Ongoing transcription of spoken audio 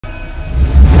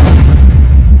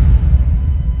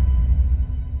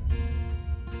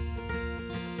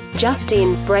Just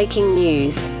in, breaking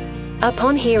news.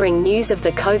 Upon hearing news of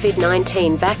the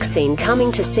COVID-19 vaccine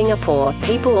coming to Singapore,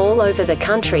 people all over the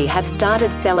country have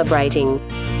started celebrating.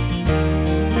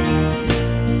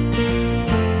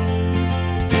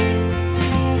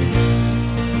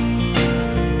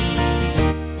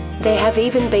 There have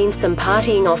even been some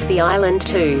partying off the island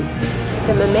too.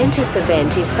 The momentous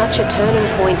event is such a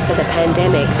turning point for the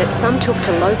pandemic that some took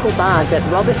to local bars at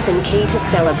Robertson Quay to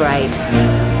celebrate.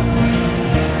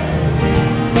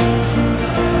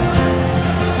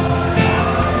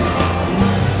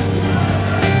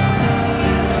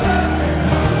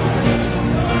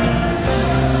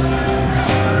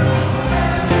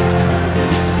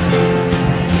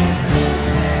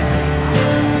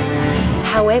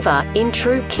 However, in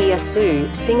true Kiasu,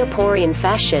 Singaporean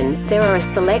fashion, there are a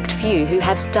select few who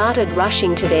have started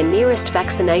rushing to their nearest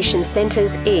vaccination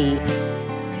centres,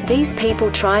 These people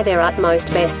try their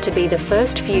utmost best to be the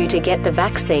first few to get the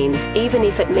vaccines, even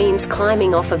if it means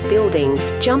climbing off of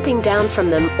buildings, jumping down from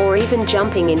them, or even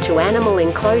jumping into animal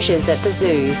enclosures at the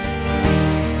zoo.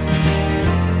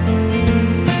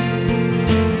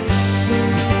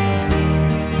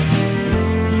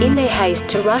 In their haste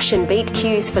to rush and beat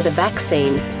queues for the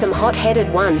vaccine, some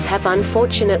hot-headed ones have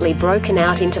unfortunately broken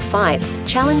out into fights,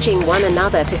 challenging one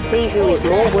another to see who is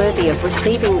more worthy of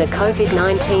receiving the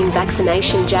COVID-19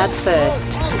 vaccination jab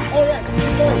first.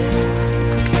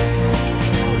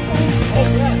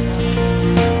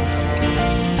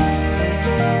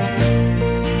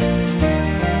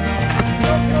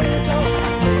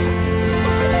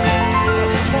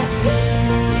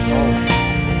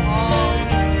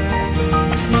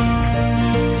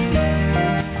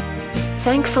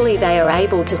 Thankfully they are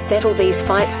able to settle these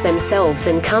fights themselves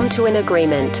and come to an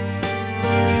agreement.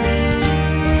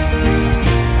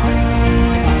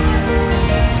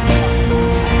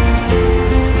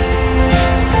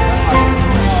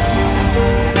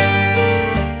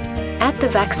 At the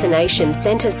vaccination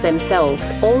centers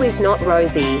themselves, all is not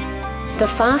rosy.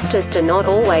 The fastest are not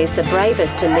always the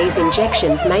bravest, and these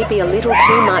injections may be a little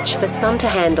too much for some to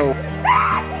handle.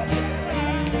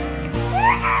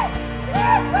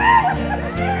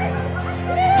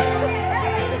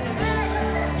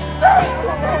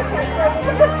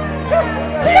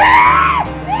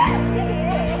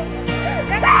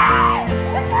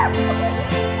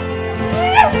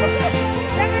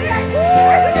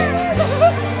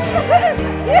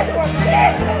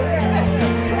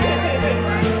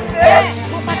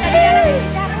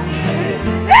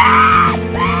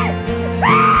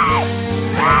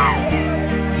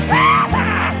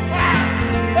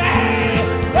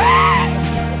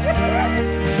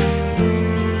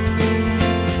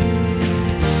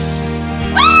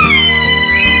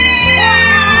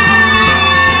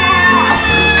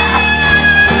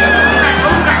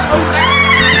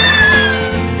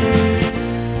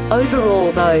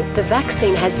 Overall though, the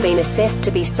vaccine has been assessed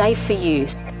to be safe for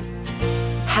use.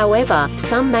 However,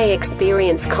 some may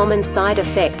experience common side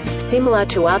effects, similar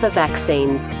to other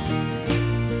vaccines.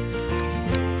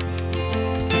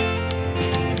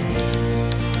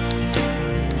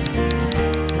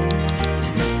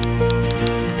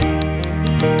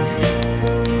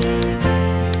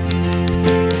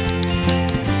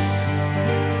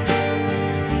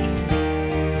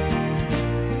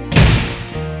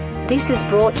 This is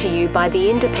brought to you by the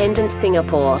Independent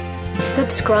Singapore.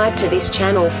 Subscribe to this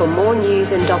channel for more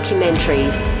news and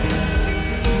documentaries.